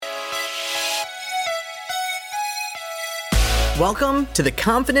Welcome to the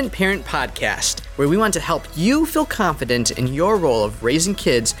Confident Parent Podcast, where we want to help you feel confident in your role of raising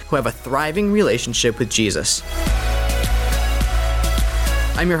kids who have a thriving relationship with Jesus.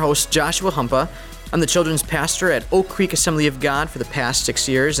 I'm your host, Joshua Humpa. I'm the children's pastor at Oak Creek Assembly of God for the past 6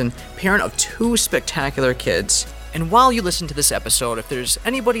 years and parent of 2 spectacular kids. And while you listen to this episode, if there's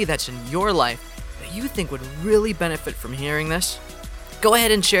anybody that's in your life that you think would really benefit from hearing this, go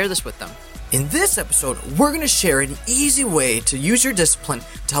ahead and share this with them. In this episode, we're going to share an easy way to use your discipline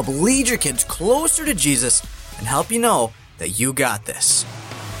to help lead your kids closer to Jesus and help you know that you got this.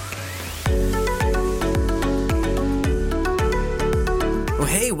 Well,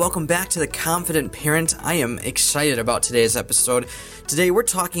 hey, welcome back to The Confident Parent. I am excited about today's episode. Today we're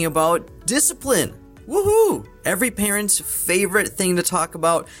talking about discipline. Woohoo! Every parent's favorite thing to talk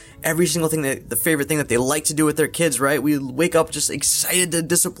about, every single thing the favorite thing that they like to do with their kids, right? We wake up just excited to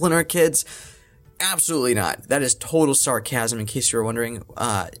discipline our kids. Absolutely not. That is total sarcasm, in case you were wondering.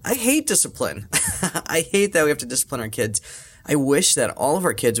 I hate discipline. I hate that we have to discipline our kids. I wish that all of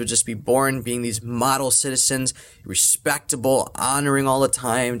our kids would just be born being these model citizens, respectable, honoring all the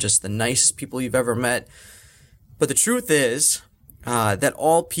time, just the nicest people you've ever met. But the truth is that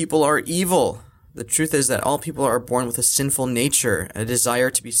all people are evil. The truth is that all people are born with a sinful nature, a desire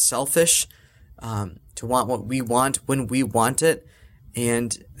to be selfish, to want what we want when we want it,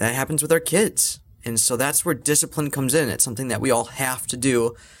 and that happens with our kids. And so that's where discipline comes in. It's something that we all have to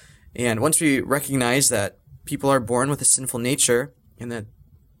do. And once we recognize that people are born with a sinful nature and that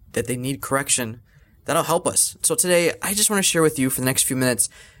they need correction, that'll help us. So today, I just want to share with you for the next few minutes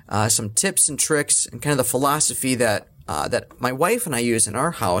some tips and tricks and kind of the philosophy that my wife and I use in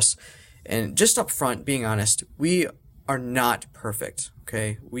our house. And just up front, being honest, we are not perfect,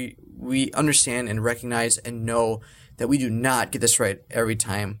 okay? We understand and recognize and know that we do not get this right every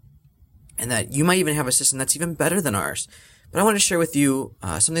time, and that you might even have a system that's even better than ours. But I want to share with you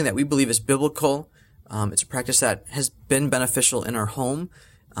something that we believe is biblical. It's a practice that has been beneficial in our home,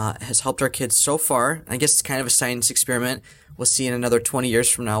 has helped our kids so far. I guess it's kind of a science experiment. We'll see in another 20 years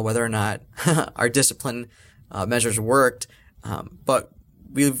from now whether or not our discipline measures worked. But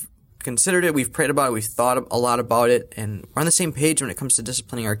we've considered it, we've prayed about it, we've thought a lot about it, and we're on the same page when it comes to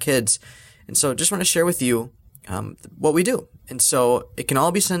disciplining our kids. And so just want to share with you what we do. And so it can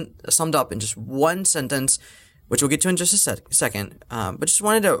all be summed up in just one sentence, which we'll get to in just a second. But just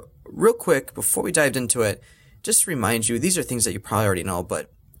wanted to, real quick, before we dived into it, just remind you, these are things that you probably already know,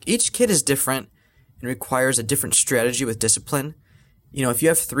 but each kid is different and requires a different strategy with discipline. You know, if you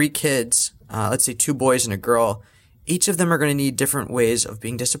have 3 kids, let's say 2 boys and a girl, each of them are going to need different ways of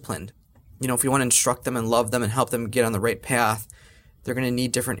being disciplined. You know, if you want to instruct them and love them and help them get on the right path, they're going to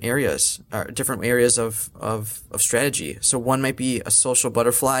need different areas of strategy. So one might be a social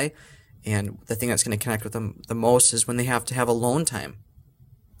butterfly, and the thing that's going to connect with them the most is when they have to have alone time.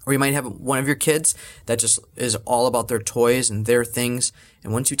 Or you might have one of your kids that just is all about their toys and their things,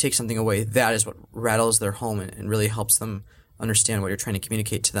 and once you take something away, that is what rattles their home and really helps them understand what you're trying to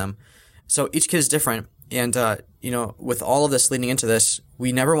communicate to them. So each kid is different. And, with all of this leading into this,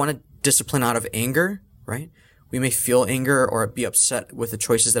 we never want to discipline out of anger, right? We may feel anger or be upset with the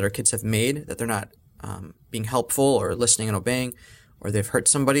choices that our kids have made, that they're not being helpful or listening and obeying, or they've hurt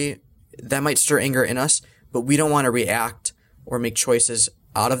somebody. That might stir anger in us, but we don't want to react or make choices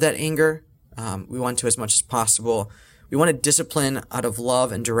out of that anger. We want to, as much as possible, we want to discipline out of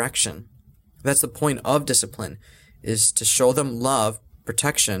love and direction. That's the point of discipline, is to show them love,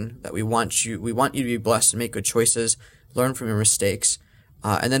 protection, that we want you to be blessed and make good choices, learn from your mistakes,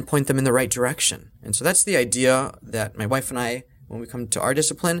 and then point them in the right direction. And so that's the idea that my wife and I, when we come to our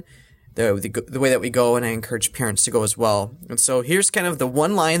discipline, the way that we go, and I encourage parents to go as well. And so here's kind of the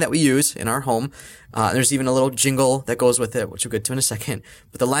one line that we use in our home. There's even a little jingle that goes with it, which we'll get to in a second.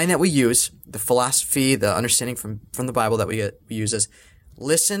 But the line that we use, the philosophy, the understanding from the Bible that we use is,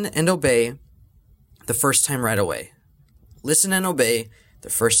 listen and obey the first time right away. Listen and obey the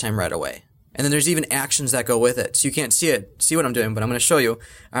first time right away. And then there's even actions that go with it. So you can't see what I'm doing, but I'm going to show you.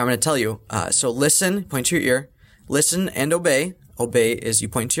 I'm going to tell you. So listen, point to your ear. Listen and obey. Obey is you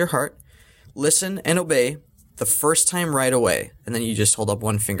point to your heart. Listen and obey the first time right away. And then you just hold up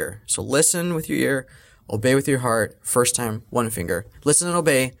one finger. So listen with your ear, obey with your heart, first time, one finger. Listen and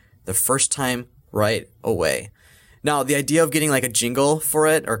obey the first time right away. Now, the idea of getting like a jingle for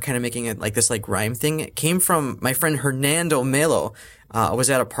it, or kind of making it like this like rhyme thing, it came from my friend Hernando Melo. I was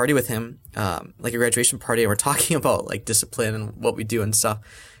at a party with him, like a graduation party, and we're talking about like discipline and what we do and stuff.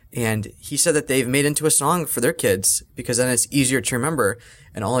 And he said that they've made into a song for their kids because then it's easier to remember.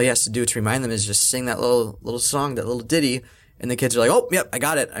 And all he has to do to remind them is just sing that little song, that little ditty. And the kids are like, oh, yep, I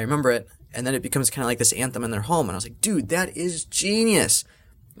got it. I remember it. and then it becomes kind of like this anthem in their home. And I was like, dude, that is genius.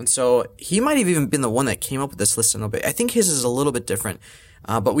 And so he might have even been the one that came up with this listen and obey. I think his is a little bit different,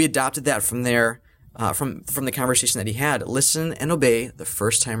 but we adopted that from there, from the conversation that he had. Listen and obey the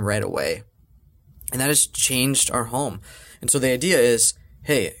first time right away. And that has changed our home. And so the idea is,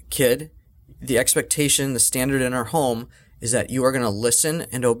 hey, kid, the expectation, the standard in our home is that you are going to listen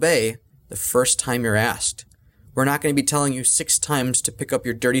and obey the first time you're asked. We're not going to be telling you 6 times to pick up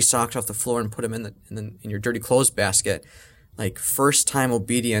your dirty socks off the floor and put them in your dirty clothes basket. Like, first time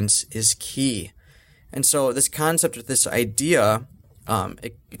obedience is key. And so this concept of this idea,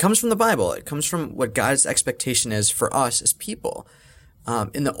 it comes from the Bible. It comes from what God's expectation is for us as people.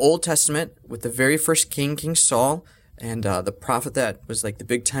 In the Old Testament, with the very first king, King Saul, and the prophet that was like the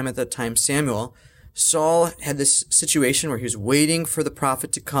big time at that time, Samuel, Saul had this situation where he was waiting for the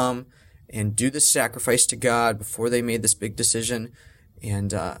prophet to come and do the sacrifice to God before they made this big decision.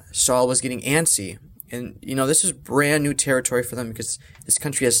 And Saul was getting antsy. And, this is brand new territory for them because this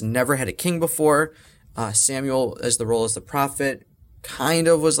country has never had a king before. Samuel, as the role as the prophet, kind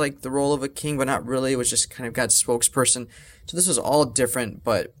of was like the role of a king, but not really. It was just kind of God's spokesperson. So this was all different.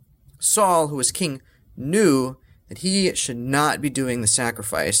 But Saul, who was king, knew that he should not be doing the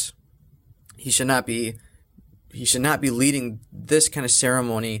sacrifice. He should not be leading this kind of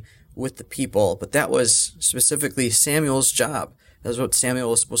ceremony with the people. But that was specifically Samuel's job. That was what Samuel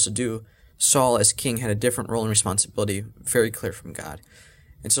was supposed to do. Saul, as king, had a different role and responsibility, very clear from God.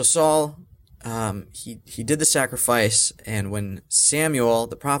 And so Saul, he did the sacrifice, and when Samuel,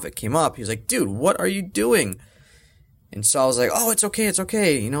 the prophet, came up, he was like, dude, what are you doing? And Saul was like, oh, it's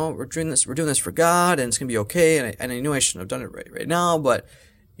okay. We're doing this for God, and it's going to be okay. And I knew I shouldn't have done it right now, but,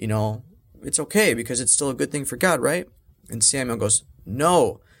 it's okay because it's still a good thing for God, right? And Samuel goes,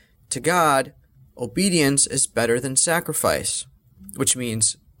 no, to God, obedience is better than sacrifice, which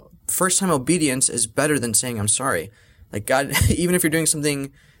means first time obedience is better than saying I'm sorry. Like, God, even if you're doing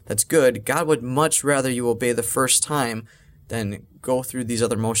something that's good, God would much rather you obey the first time than go through these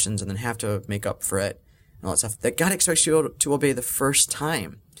other motions and then have to make up for it and all that stuff. That God expects you to obey the first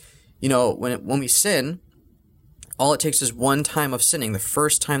time. When we sin, all it takes is one time of sinning, the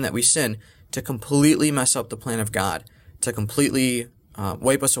first time that we sin, to completely mess up the plan of God, to completely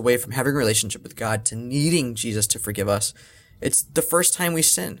wipe us away from having a relationship with God, to needing Jesus to forgive us. It's the first time we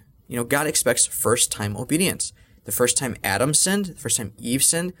sin. God expects first time obedience. The first time Adam sinned, the first time Eve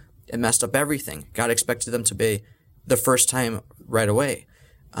sinned, it messed up everything. God expected them to obey the first time right away.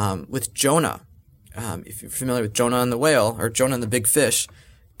 With Jonah, if you're familiar with Jonah and the whale, or Jonah and the big fish,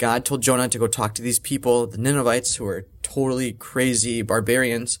 God told Jonah to go talk to these people, the Ninevites, who are totally crazy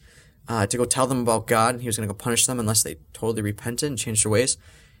barbarians, to go tell them about God, and he was going to go punish them unless they totally repented and changed their ways.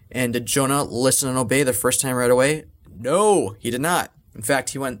 And did Jonah listen and obey the first time right away? No, he did not. In fact,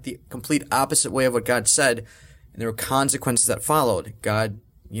 he went the complete opposite way of what God said, and there were consequences that followed. God,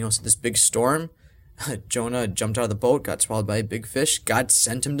 sent this big storm. Jonah jumped out of the boat, got swallowed by a big fish. God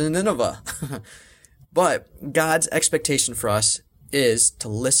sent him to Nineveh. But God's expectation for us is to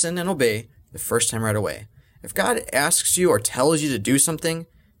listen and obey the first time right away. If God asks you or tells you to do something,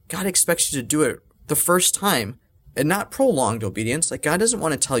 God expects you to do it the first time and not prolonged obedience. Like, God doesn't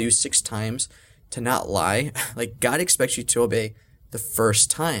want to tell you 6 times to not lie. Like, God expects you to obey the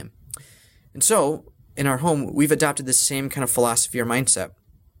first time. And so in our home, we've adopted this same kind of philosophy or mindset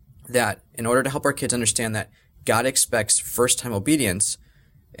that in order to help our kids understand that God expects first time obedience,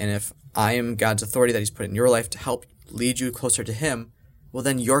 and if I am God's authority that he's put in your life to help lead you closer to him, well,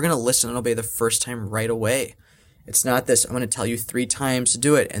 then you're going to listen and obey the first time right away. It's not this, I'm going to tell you 3 times to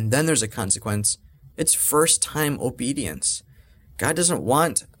do it, and then there's a consequence. It's first time obedience. God doesn't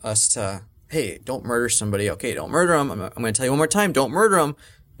want us to, hey, don't murder somebody. Okay, don't murder them. I'm going to tell you one more time, don't murder them.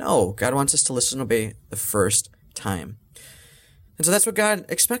 No, God wants us to listen and obey the first time. And so that's what God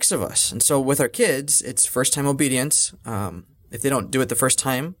expects of us. And so with our kids, it's first time obedience. If they don't do it the first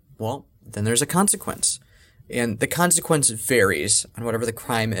time, well, then there's a consequence. And the consequence varies on whatever the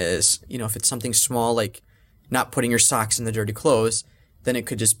crime is. If it's something small like not putting your socks in the dirty clothes, then it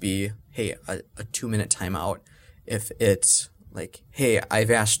could just be, hey, a 2-minute timeout. If it's like, hey,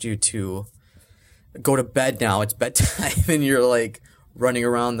 I've asked you to go to bed now, it's bedtime, and you're like running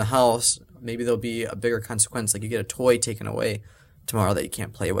around the house, maybe there'll be a bigger consequence, like you get a toy taken away tomorrow that you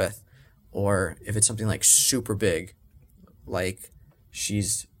can't play with. Or if it's something like super big, like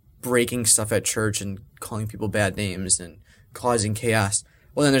she's breaking stuff at church and calling people bad names and causing chaos,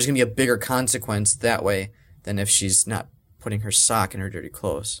 well, then there's going to be a bigger consequence that way than if she's not putting her sock in her dirty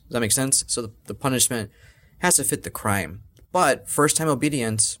clothes. Does that make sense? So the punishment has to fit the crime. But first time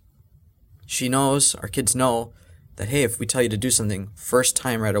obedience, she knows, our kids know, that, hey, if we tell you to do something first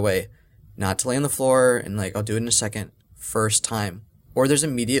time right away, not to lay on the floor and like, I'll do it in a second, first time. Or there's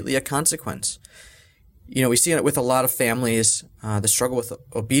immediately a consequence. We see it with a lot of families. The struggle with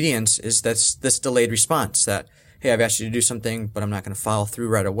obedience is this delayed response that, hey, I've asked you to do something, but I'm not going to follow through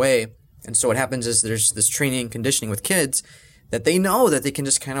right away. And so what happens is there's this training and conditioning with kids that they know that they can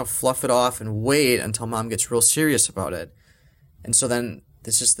just kind of fluff it off and wait until mom gets real serious about it. And so then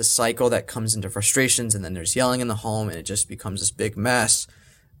it's just the cycle that comes into frustrations, and then there's yelling in the home, and it just becomes this big mess.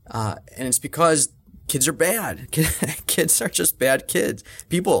 And it's because kids are bad. Kids are just bad kids.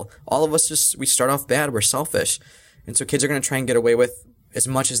 People, all of us we start off bad. We're selfish. And so kids are going to try and get away with as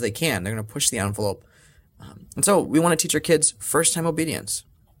much as they can. They're going to push the envelope. And so we want to teach our kids first-time obedience.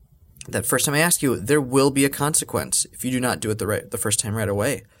 That first time I ask you, there will be a consequence if you do not do it the first time right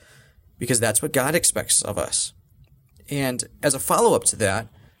away, because that's what God expects of us. And as a follow-up to that,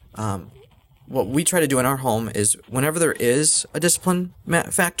 what we try to do in our home is whenever there is a discipline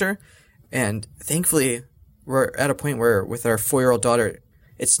factor, and thankfully we're at a point where with our 4-year-old daughter,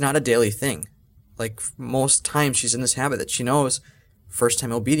 it's not a daily thing. Like most times she's in this habit that she knows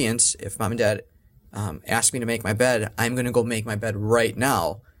first-time obedience. If mom and dad ask me to make my bed, I'm going to go make my bed right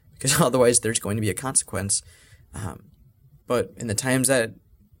now, because otherwise there's going to be a consequence. But in the times that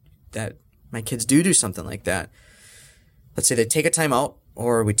my kids do something like that, let's say they take a time out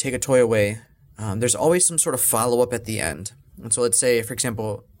or we take a toy away, there's always some sort of follow-up at the end. And so let's say, for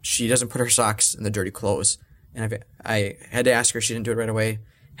example, she doesn't put her socks in the dirty clothes, and I had to ask her, she didn't do it right away,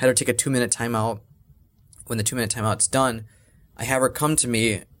 had her take a 2-minute timeout. When the 2-minute timeout's done, I have her come to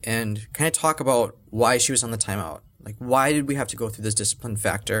me and kind of talk about why she was on the timeout. Like, why did we have to go through this discipline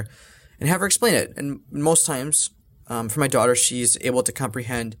factor? And have her explain it. And most times, for my daughter, she's able to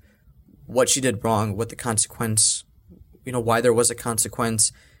comprehend what she did wrong, what the consequence, why there was a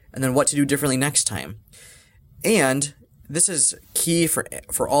consequence, and then what to do differently next time. And this is key for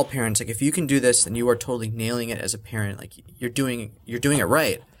all parents. Like, if you can do this, then you are totally nailing it as a parent. Like, you're doing it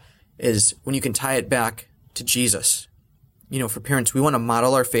right, is when you can tie it back to Jesus. For parents, we want to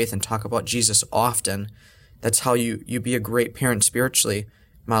model our faith and talk about Jesus often. That's how you be a great parent spiritually.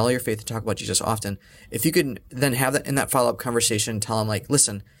 Model your faith and talk about Jesus often. If you could then have that in that follow-up conversation, tell them like,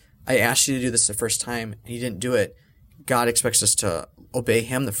 listen, I asked you to do this the first time and you didn't do it. God expects us to obey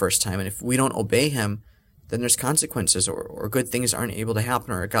him the first time. And if we don't obey him, then there's consequences or good things aren't able to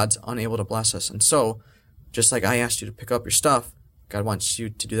happen or God's unable to bless us. And so, just like I asked you to pick up your stuff, God wants you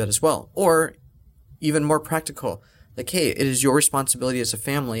to do that as well. Or even more practical, like, hey, it is your responsibility as a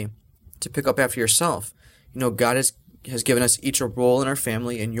family to pick up after yourself. God has given us each a role in our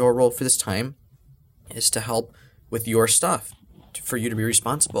family, and your role for this time is to help with your stuff, for you to be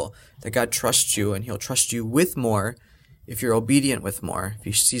responsible. That God trusts you, and he'll trust you with more if you're obedient with more, if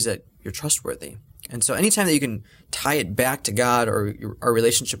he sees that you're trustworthy. And so anytime that you can tie it back to God or our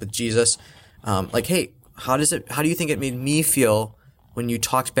relationship with Jesus, like, hey, how do you think it made me feel when you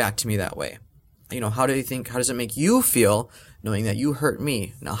talked back to me that way? How does it make you feel knowing that you hurt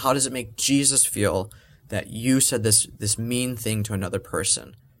me? Now, how does it make Jesus feel that you said this mean thing to another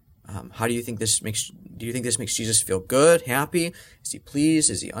person? Do you think this makes Jesus feel good, happy? Is he pleased?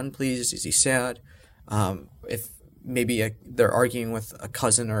 Is he unpleased? Is he sad? If maybe they're arguing with a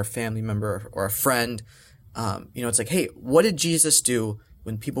cousin or a family member or a friend, it's like, hey, what did Jesus do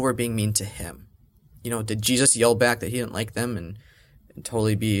when people were being mean to him? Did Jesus yell back that he didn't like them and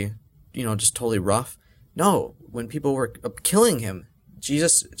totally be, just totally rough? No, when people were killing him,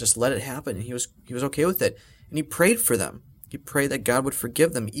 Jesus just let it happen, and he was okay with it, and he prayed for them. He prayed that God would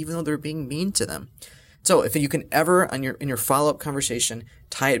forgive them, even though they were being mean to them. So if you can ever, in your follow-up conversation,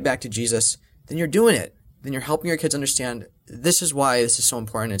 tie it back to Jesus, then you're doing it. Then you're helping your kids understand this is why this is so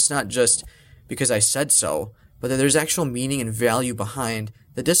important. It's not just because I said so, but that there's actual meaning and value behind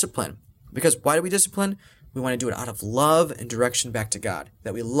the discipline. Because why do we discipline? We want to do it out of love and direction back to God.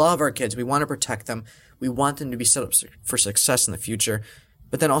 That we love our kids. We want to protect them. We want them to be set up for success in the future.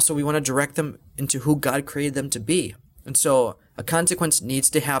 But then also we want to direct them into who God created them to be. And so a consequence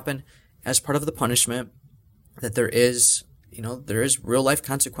needs to happen as part of the punishment. That there is real life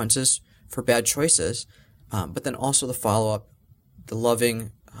consequences for bad choices. But then also the follow-up, the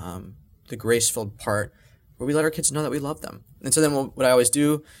loving, the grace-filled part where we let our kids know that we love them. And so then what I always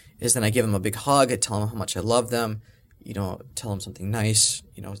do is then I give them a big hug. I tell them how much I love them, tell them something nice,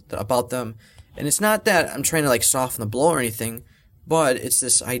 about them. And it's not that I'm trying to like soften the blow or anything, but it's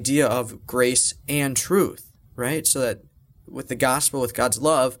this idea of grace and truth, right? So that with the gospel, with God's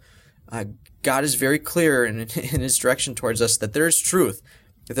love, God is very clear in his direction towards us that there is truth,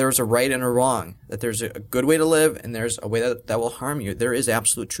 that there is a right and a wrong, that there's a good way to live and there's a way that will harm you. There is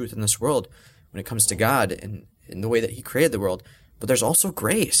absolute truth in this world when it comes to God and in the way that he created the world. But there's also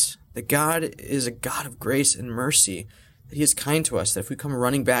grace. that God is a God of grace and mercy, that he is kind to us, that if we come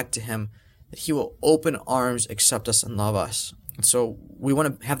running back to him, that he will open arms, accept us, and love us. And so we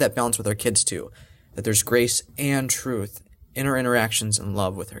want to have that balance with our kids too, that there's grace and truth in our interactions and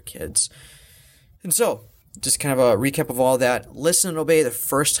love with our kids. And so, just kind of a recap of all that. Listen and obey the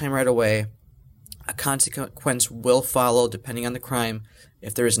first time right away. A consequence will follow depending on the crime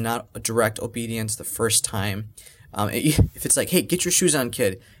if there is not a direct obedience the first time. If it's like, hey, get your shoes on,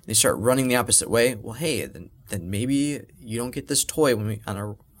 kid, and they start running the opposite way, well, hey, then maybe you don't get this toy when we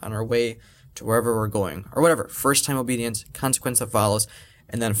on our way to wherever we're going, or whatever. First time obedience, consequence that follows,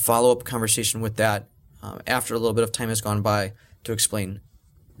 and then follow up conversation with that after a little bit of time has gone by to explain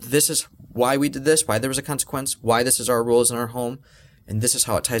this is why we did this, why there was a consequence, why this is our rules in our home, and this is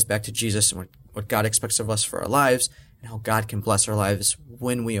how it ties back to Jesus and what God expects of us for our lives, and how God can bless our lives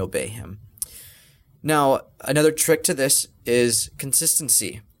when we obey him. Now, another trick to this is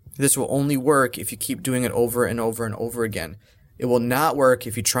consistency. This will only work if you keep doing it over and over and over again. It will not work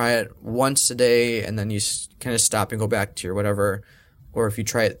if you try it once a day and then you kind of stop and go back to your whatever, or if you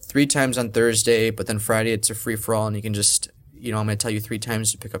try it 3 times on Thursday, but then Friday it's a free-for-all and you can just, I'm going to tell you 3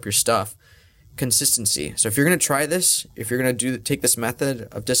 times to pick up your stuff. Consistency. So if you're going to try this, if you're going to take this method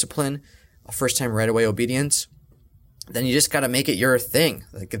of discipline, a first time right away obedience, then you just got to make it your thing.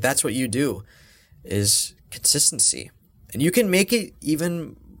 Like, if that's what you do, is consistency. And you can make it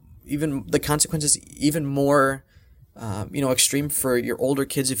even the consequences even more extreme for your older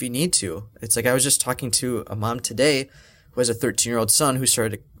kids if you need to. It's like I was just talking to a mom today who has a 13-year-old son who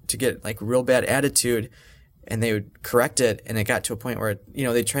started to get like real bad attitude, and they would correct it, and it got to a point where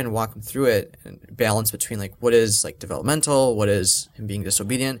they try and walk him through it and balance between like what is like developmental, what is him being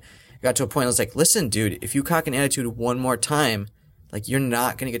disobedient. It got to a point I was like, listen, dude, if you cock an attitude one more time, like you're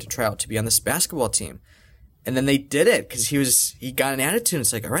not going to get to try out to be on this basketball team. And then they did it because he got an attitude. And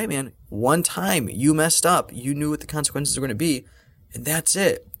it's like, all right, man, one time you messed up. You knew what the consequences were going to be, and that's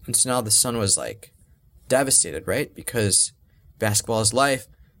it. And so now the son was like devastated, right? Because basketball is life,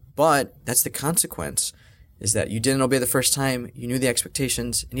 but that's the consequence, is that you didn't obey the first time, you knew the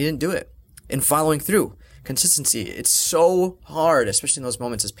expectations, and you didn't do it. And following through, consistency, it's so hard, especially in those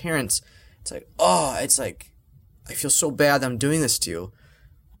moments as parents. It's like, I feel so bad that I'm doing this to you.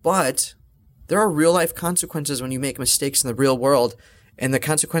 But there are real life consequences when you make mistakes in the real world, and the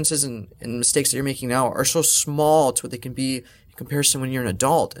consequences and mistakes that you're making now are so small to what they can be in comparison when you're an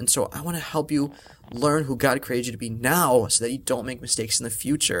adult. And so I want to help you learn who God created you to be now so that you don't make mistakes in the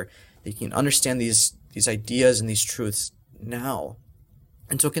future, that you can understand these ideas and these truths now.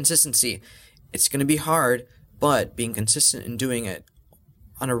 And so consistency, it's going to be hard, but being consistent in doing it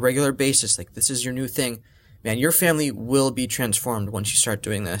on a regular basis, like this is your new thing, man, your family will be transformed once you start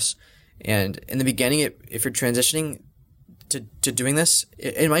doing this. And in the beginning, if you're transitioning to doing this,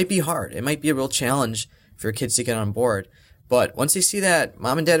 it might be hard. It might be a real challenge for your kids to get on board. But once they see that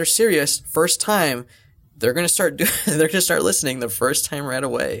mom and dad are serious, first time, they're going to start listening the first time right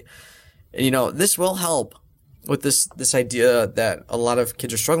away. And, this will help with this idea that a lot of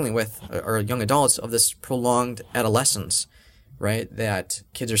kids are struggling with, or young adults, of this prolonged adolescence, right? That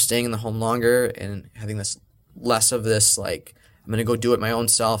kids are staying in the home longer and having this less of this, like, I'm going to go do it my own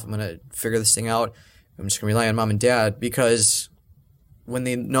self. I'm going to figure this thing out. I'm just going to rely on mom and dad, because when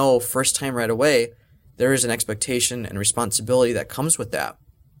they know first time right away, there is an expectation and responsibility that comes with that.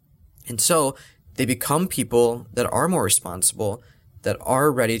 And so they become people that are more responsible, that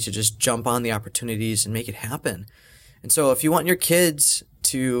are ready to just jump on the opportunities and make it happen. And so if you want your kids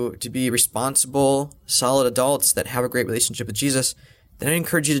to be responsible, solid adults that have a great relationship with Jesus, then I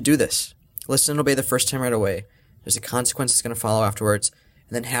encourage you to do this. Listen and obey the first time right away. There's a consequence that's going to follow afterwards.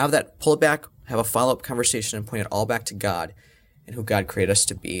 And then pull it back, have a follow-up conversation, and point it all back to God and who God created us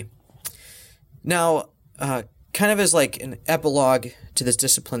to be. Now, kind of as like an epilogue to this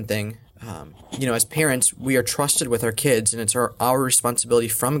discipline thing, as parents, we are trusted with our kids, and it's our responsibility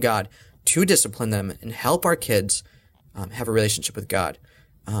from God to discipline them and help our kids have a relationship with God.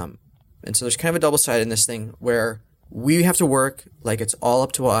 And so there's kind of a double side in this thing where we have to work like it's all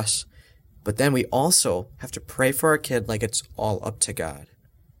up to us, but then we also have to pray for our kid like it's all up to God.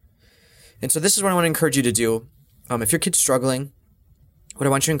 And so this is what I want to encourage you to do. If your kid's struggling, what I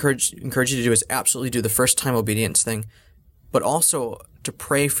want you to encourage you to do is absolutely do the first time obedience thing, but also to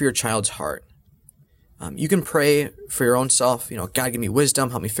pray for your child's heart. You can pray for your own self. God, give me wisdom,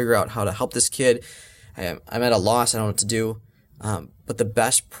 help me figure out how to help this kid. I'm at a loss, I don't know what to do. But the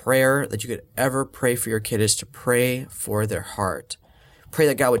best prayer that you could ever pray for your kid is to pray for their heart. Pray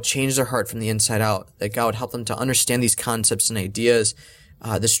that God would change their heart from the inside out, that God would help them to understand these concepts and ideas,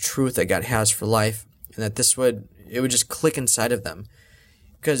 this truth that God has for life, and that it would just click inside of them.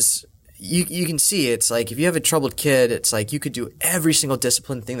 Because you can see it's like if you have a troubled kid, it's like you could do every single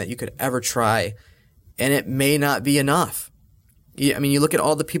discipline thing that you could ever try, and it may not be enough. I mean, you look at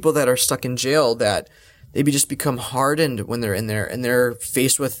all the people that are stuck in jail that they just become hardened when they're in there, and they're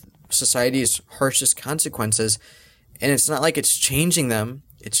faced with society's harshest consequences, and it's not like it's changing them.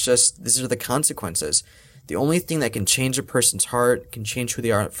 It's just these are the consequences. The only thing that can change a person's heart, can change who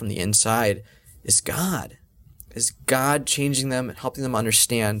they are from the inside, is God. Is God changing them and helping them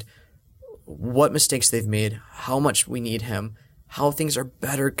understand what mistakes they've made, how much we need Him, how things are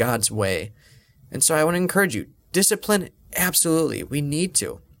better God's way. And so I want to encourage you, discipline, absolutely, we need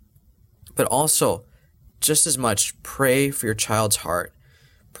to. But also, just as much, pray for your child's heart.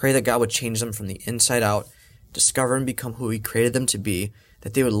 Pray that God would change them from the inside out, discover and become who He created them to be,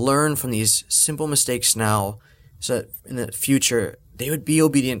 that they would learn from these simple mistakes now, so that in the future, they would be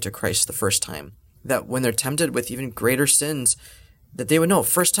obedient to Christ the first time. That when they're tempted with even greater sins, that they would know,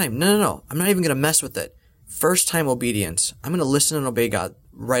 first time, no, I'm not even going to mess with it. First time obedience. I'm going to listen and obey God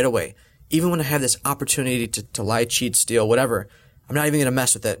right away. Even when I have this opportunity to lie, cheat, steal, whatever, I'm not even going to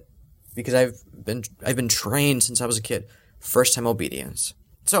mess with it because I've been trained since I was a kid. First time obedience.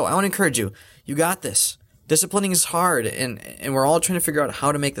 So I want to encourage you. You got this. Disciplining is hard, and we're all trying to figure out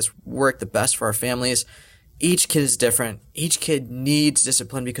how to make this work the best for our families. Each kid is different. Each kid needs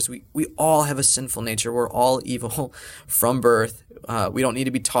discipline because we all have a sinful nature. We're all evil from birth. We don't need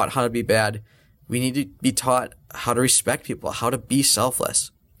to be taught how to be bad. We need to be taught how to respect people, how to be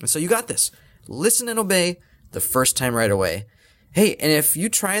selfless. And so you got this. Listen and obey the first time right away. Hey, and if you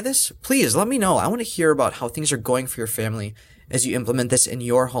try this, please let me know. I want to hear about how things are going for your family as you implement this in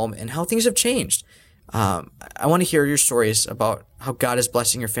your home and how things have changed. I want to hear your stories about how God is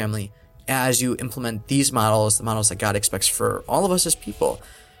blessing your family as you implement these models, the models that God expects for all of us as people.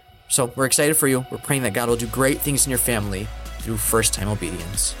 So we're excited for you. We're praying that God will do great things in your family through first-time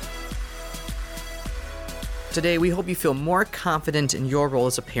obedience. Today, we hope you feel more confident in your role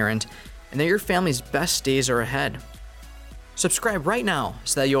as a parent and that your family's best days are ahead. Subscribe right now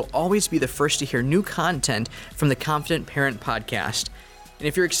so that you'll always be the first to hear new content from the Confident Parent Podcast. And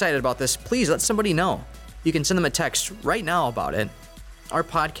if you're excited about this, please let somebody know. You can send them a text right now about it. Our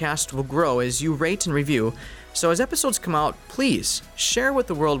podcast will grow as you rate and review, so as episodes come out, please share with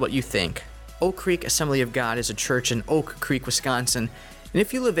the world what you think. Oak Creek Assembly of God is a church in Oak Creek, Wisconsin, and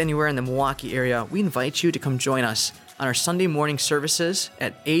if you live anywhere in the Milwaukee area, we invite you to come join us on our Sunday morning services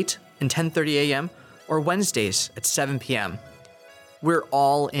at 8 and 10:30 a.m. or Wednesdays at 7 p.m. We're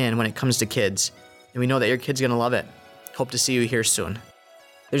all in when it comes to kids, and we know that your kid's going to love it. Hope to see you here soon.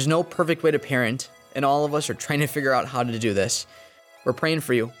 There's no perfect way to parent, and all of us are trying to figure out how to do this. We're praying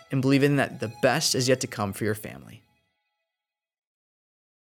for you and believing that the best is yet to come for your family.